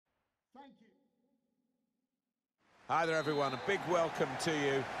Hi there everyone, a big welcome to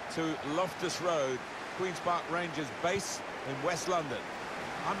you to Loftus Road, Queen's Park Rangers base in West London.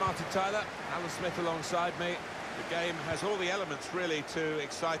 I'm Martin Tyler, Alan Smith alongside me. The game has all the elements really to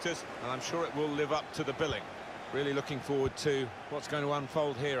excite us, and I'm sure it will live up to the billing. Really looking forward to what's going to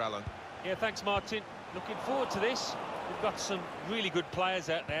unfold here, Alan. Yeah, thanks Martin. Looking forward to this. We've got some really good players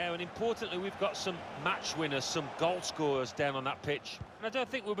out there, and importantly we've got some match winners, some goal scorers down on that pitch. And I don't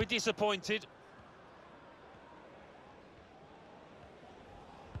think we'll be disappointed.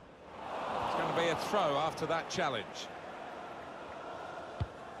 It's going to be a throw after that challenge.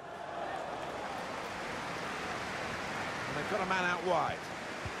 And they've got a man out wide.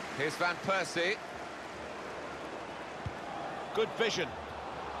 Here's Van Persie. Good vision.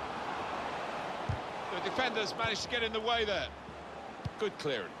 The defenders managed to get in the way there. Good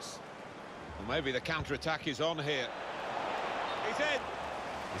clearance. Well, maybe the counter-attack is on here. He's in.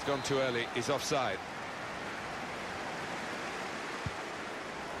 He's gone too early. He's offside.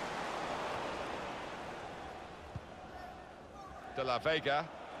 De La Vega.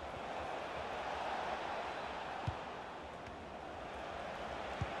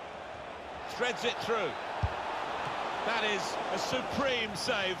 Threads it through. That is a supreme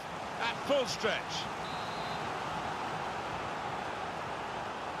save at full stretch.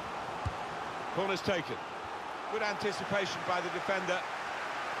 Corner's taken. Good anticipation by the defender.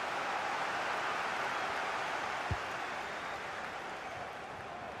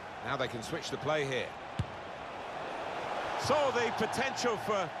 Now they can switch the play here. Saw the potential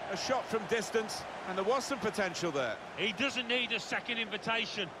for a shot from distance, and there was some potential there. He doesn't need a second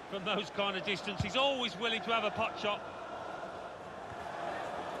invitation from those kind of distance. He's always willing to have a pot shot.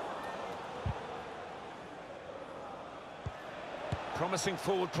 Promising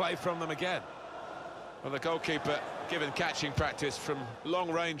forward play from them again. Well, the goalkeeper given catching practice from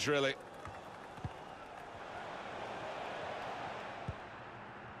long range, really.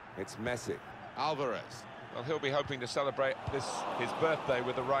 It's Messi. Alvarez. Well, he'll be hoping to celebrate his birthday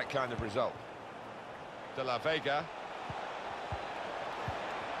with the right kind of result. De La Vega.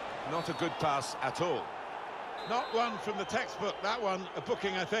 Not a good pass at all. Not one from the textbook, that one, a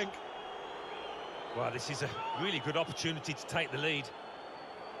booking, I think. Well, this is a really good opportunity to take the lead.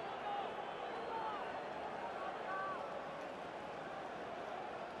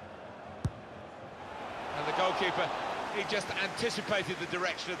 And the goalkeeper, he just anticipated the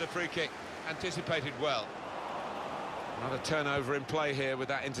direction of the free kick. Anticipated well. Another turnover in play here with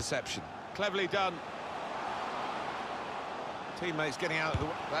that interception. Cleverly done. Teammates getting out of the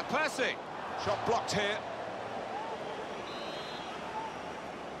way. That Persie. Shot blocked here.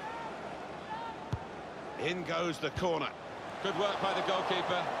 In goes the corner. Good work by the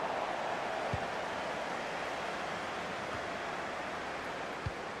goalkeeper.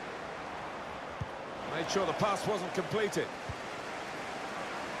 Made sure the pass wasn't completed.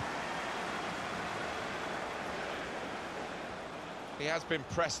 He has been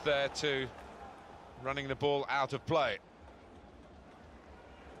pressed there to running the ball out of play.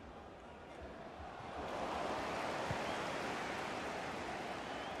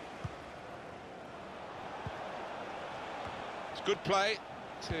 It's good play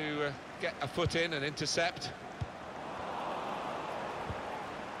to get a foot in and intercept.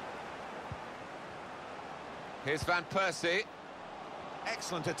 Here's Van Persie.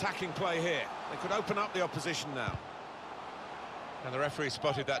 Excellent attacking play here. They could open up the opposition now. And the referee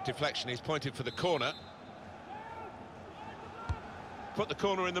spotted that deflection. He's pointed for the corner. Put the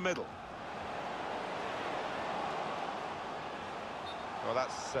corner in the middle. Well,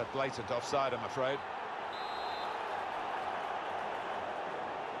 that's blatant offside, I'm afraid.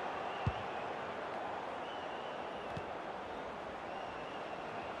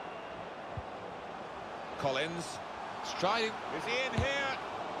 Collins, striding. Is he in here?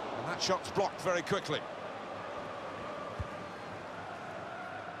 And that shot's blocked very quickly.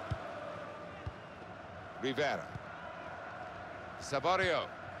 Rivera. Saborio.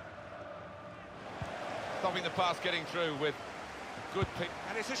 Stopping the pass getting through with a good pick.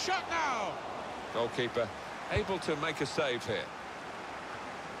 And it's a shot now! Goalkeeper able to make a save here.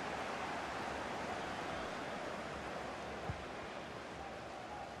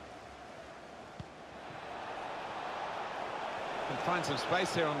 Can find some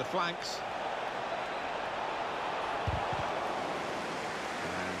space here on the flanks.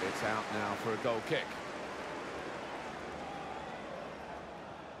 And it's out now for a goal kick.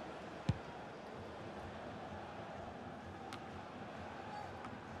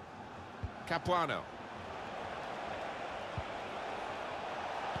 Capuano.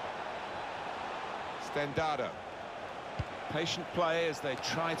 Stendado. Patient play as they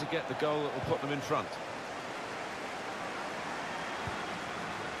try to get the goal that will put them in front.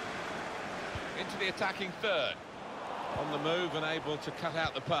 Into the attacking third. On the move and able to cut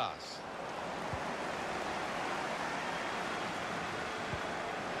out the pass.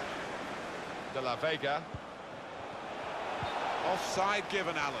 De La Vega. Offside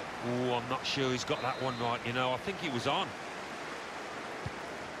given, Alan. Oh, I'm not sure he's got that one right, you know. I think he was on.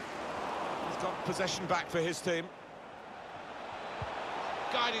 He's got possession back for his team.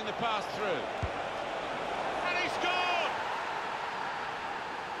 Guiding the pass through. And he scored!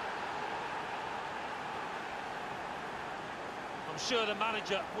 I'm sure the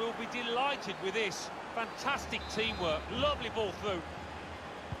manager will be delighted with this. Fantastic teamwork, lovely ball through.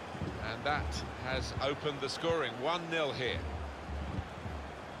 And that has opened the scoring. 1-0 here.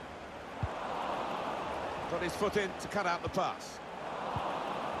 Got his foot in to cut out the pass.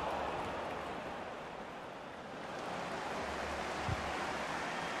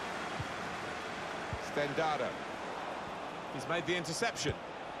 Stendado. He's made the interception.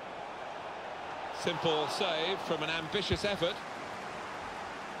 Simple save from an ambitious effort.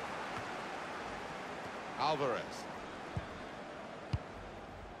 Alvarez.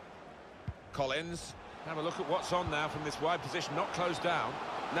 Collins. Have a look at what's on now from this wide position, not closed down.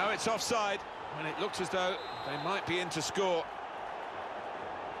 No, it's offside, and it looks as though they might be in to score.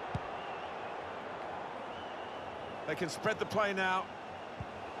 They can spread the play now.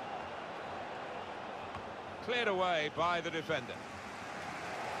 Cleared away by the defender.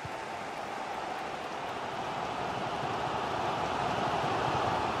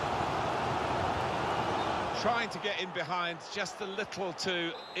 Trying to get in behind just a little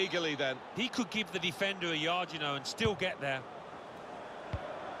too eagerly then. He could give the defender a yard, you know, and still get there.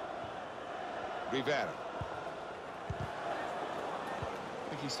 Rivera. I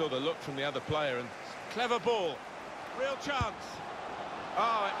think he saw the look from the other player and clever ball. Real chance.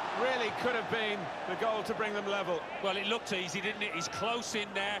 Oh, it really could have been the goal to bring them level. Well, it looked easy, didn't it? He's close in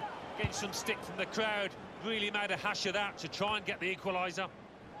there, getting some stick from the crowd. Really made a hash of that to try and get the equaliser.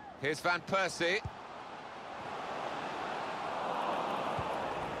 Here's Van Persie.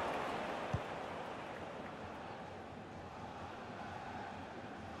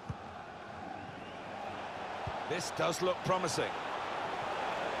 This does look promising.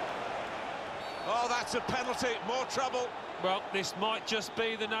 Oh, that's a penalty. More trouble. Well, this might just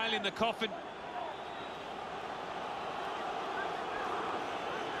be the nail in the coffin.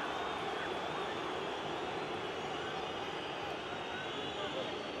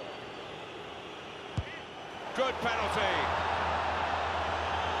 Good penalty.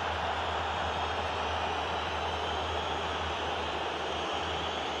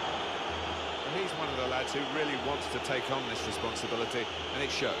 He's one of the lads who really wants to take on this responsibility, and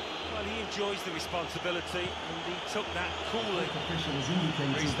it showed. Well, he enjoys the responsibility, and he took that coolly.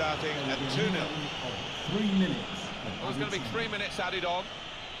 Restarting at 2-0. 3 minutes. There's going to be 3 minutes added on.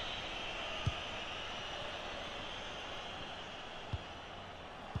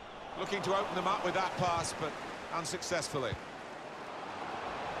 Looking to open them up with that pass, but unsuccessfully.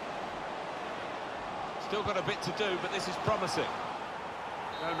 Still got a bit to do, but this is promising.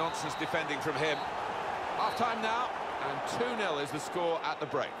 No nonsense defending from him. Half-time now, and 2-0 is the score at the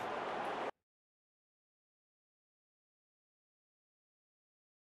break.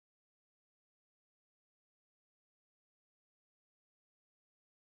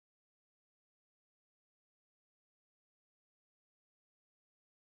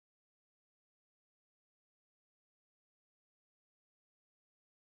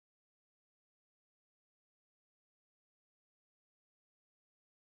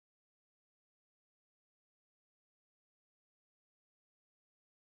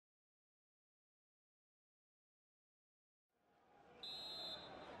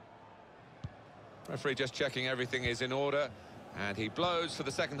 Referee just checking everything is in order, and he blows for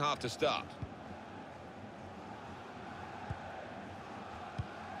the second half to start.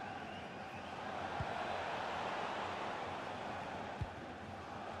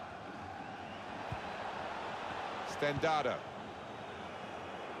 Stendado.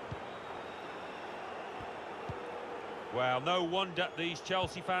 Well, no wonder these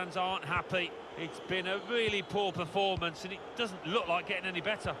Chelsea fans aren't happy. It's been a really poor performance, and it doesn't look like getting any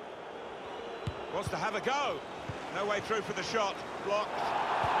better. Wants to have a go. No way through for the shot. Blocked.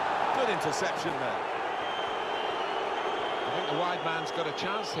 Good interception there. I think the wide man's got a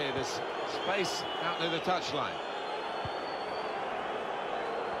chance here. There's space out near the touchline.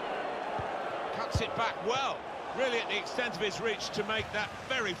 Cuts it back well. Really at the extent of his reach to make that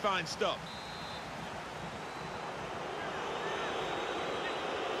very fine stop.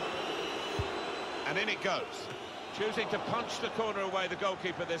 And in it goes. Choosing to punch the corner away, the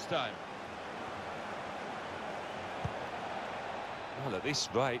goalkeeper this time. Well, at this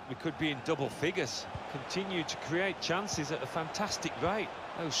rate, we could be in double figures. Continue to create chances at a fantastic rate.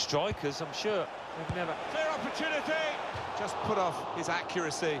 Those strikers, I'm sure, they've never... Clear opportunity! Just put off his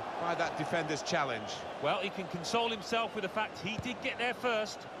accuracy by that defender's challenge. Well, he can console himself with the fact he did get there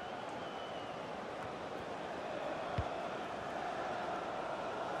first.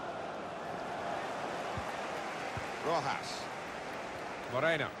 Rojas.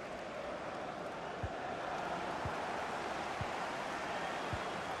 Moreno.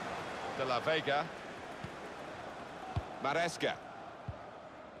 De la Vega. Maresca.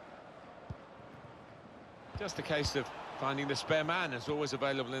 Just a case of finding the spare man is always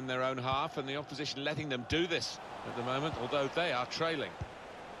available in their own half, and the opposition letting them do this at the moment, although they are trailing.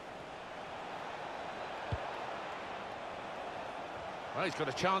 Well, he's got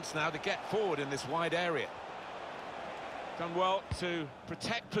a chance now to get forward in this wide area. Done well to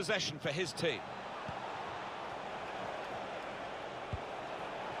protect possession for his team.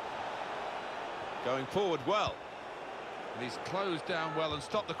 Going forward well. And he's closed down well and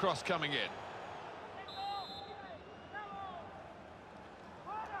stopped the cross coming in.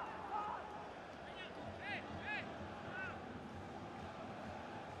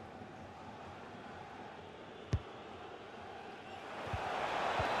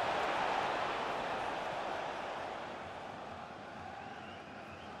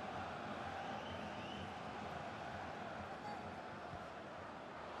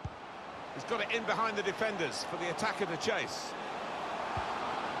 He's got it in behind the defenders for the attacker to chase.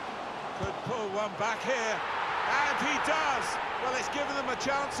 Could pull one back here, and he does! Well, it's given them a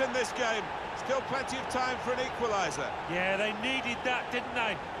chance in this game. Still plenty of time for an equaliser. Yeah, they needed that, didn't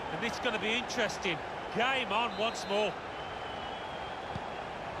they? And it's going to be interesting. Game on once more.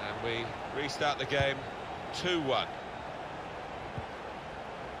 And we restart the game 2-1.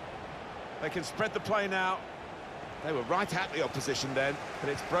 They can spread the play now. They were right at the opposition then,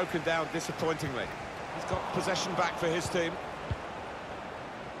 but it's broken down disappointingly. He's got possession back for his team.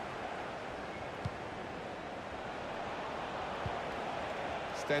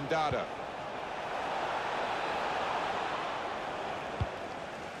 Stendado.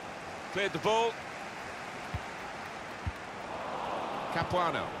 Cleared the ball.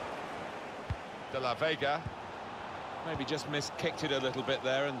 Capuano. De la Vega. Maybe just kicked it a little bit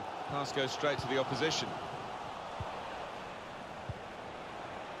there, and pass goes straight to the opposition.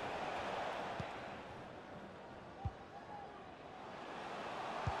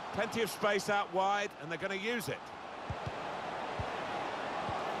 Plenty of space out wide, and they're going to use it.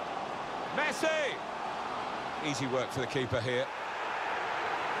 Messi! Easy work for the keeper here.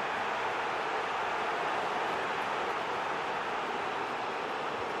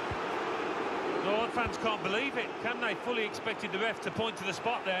 No, fans can't believe it, can they? Fully expected the ref to point to the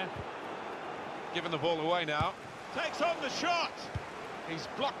spot there. Giving the ball away now. Takes on the shot! He's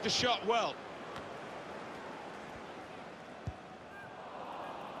blocked the shot well.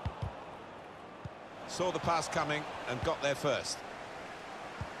 Saw the pass coming and got there first.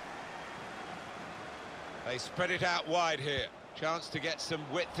 They spread it out wide here. Chance to get some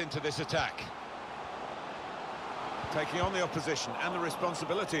width into this attack. Taking on the opposition and the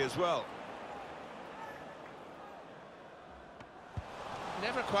responsibility as well.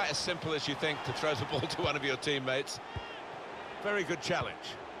 Never quite as simple as you think to throw the ball to one of your teammates. Very good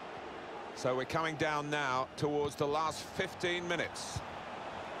challenge. So we're coming down now towards the last 15 minutes.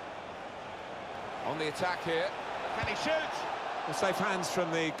 On the attack here. Can he shoot? Well, safe hands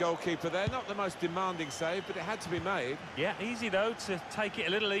from the goalkeeper there. Not the most demanding save, but it had to be made. Yeah, easy though to take it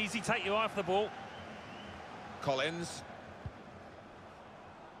a little easy, take your eye off the ball. Collins.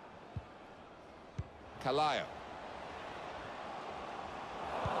 Calayo.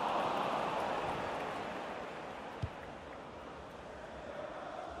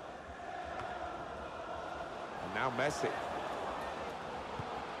 And now Messi.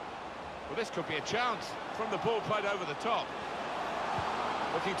 Well, this could be a chance from the ball played over the top.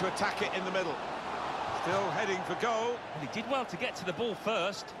 Looking to attack it in the middle. Still heading for goal. Well, he did well to get to the ball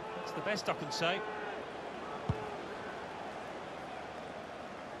first. That's the best I can say.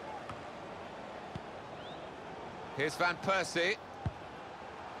 Here's Van Persie.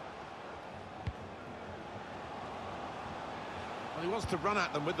 Well, he wants to run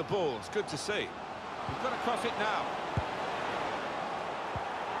at them with the ball. It's good to see. He's got to cross it now.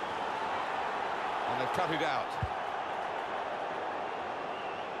 And they've cut it out.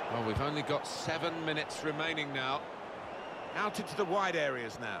 Well, we've only got 7 minutes remaining now. Out into the wide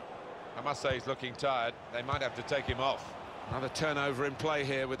areas now. I must say he's looking tired. They might have to take him off. Another turnover in play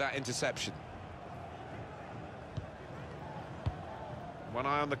here with that interception. One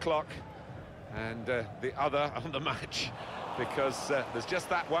eye on the clock and the other on the match. because there's just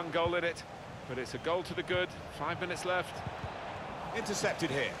that one goal in it, but it's a goal to the good. 5 minutes left. Intercepted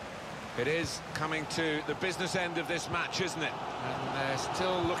here. It is coming to the business end of this match, isn't it? And they're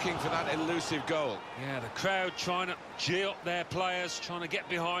still looking for that elusive goal. Yeah, the crowd trying to cheer up their players, trying to get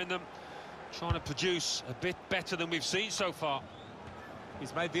behind them, trying to produce a bit better than we've seen so far.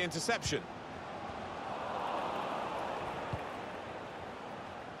 He's made the interception.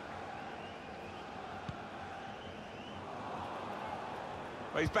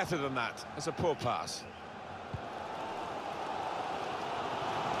 Well, he's better than that. It's a poor pass.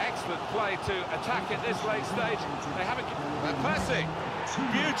 Excellent play to attack at this late stage. They haven't... They're pressing.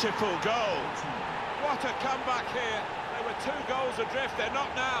 Beautiful goal. What a comeback here. They were 2 goals adrift. They're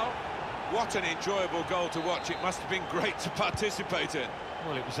not now. What an enjoyable goal to watch. It must have been great to participate in.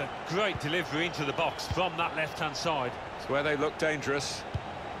 Well, it was a great delivery into the box from that left-hand side. It's where they look dangerous.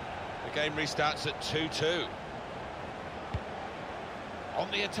 The game restarts at 2-2. On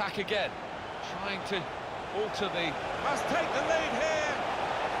the attack again. Trying to alter the... Must take the lead here.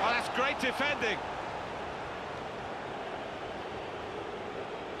 Oh, that's great defending.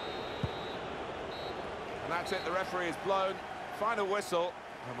 And that's it, the referee is blown. Final whistle,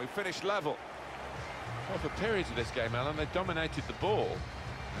 and we finished level. Well, for periods of this game, Alan, they dominated the ball,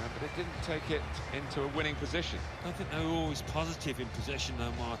 but it didn't take it into a winning position. I don't think they were always positive in possession,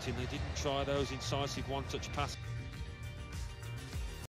 though, Martin. They didn't try those incisive one-touch passes.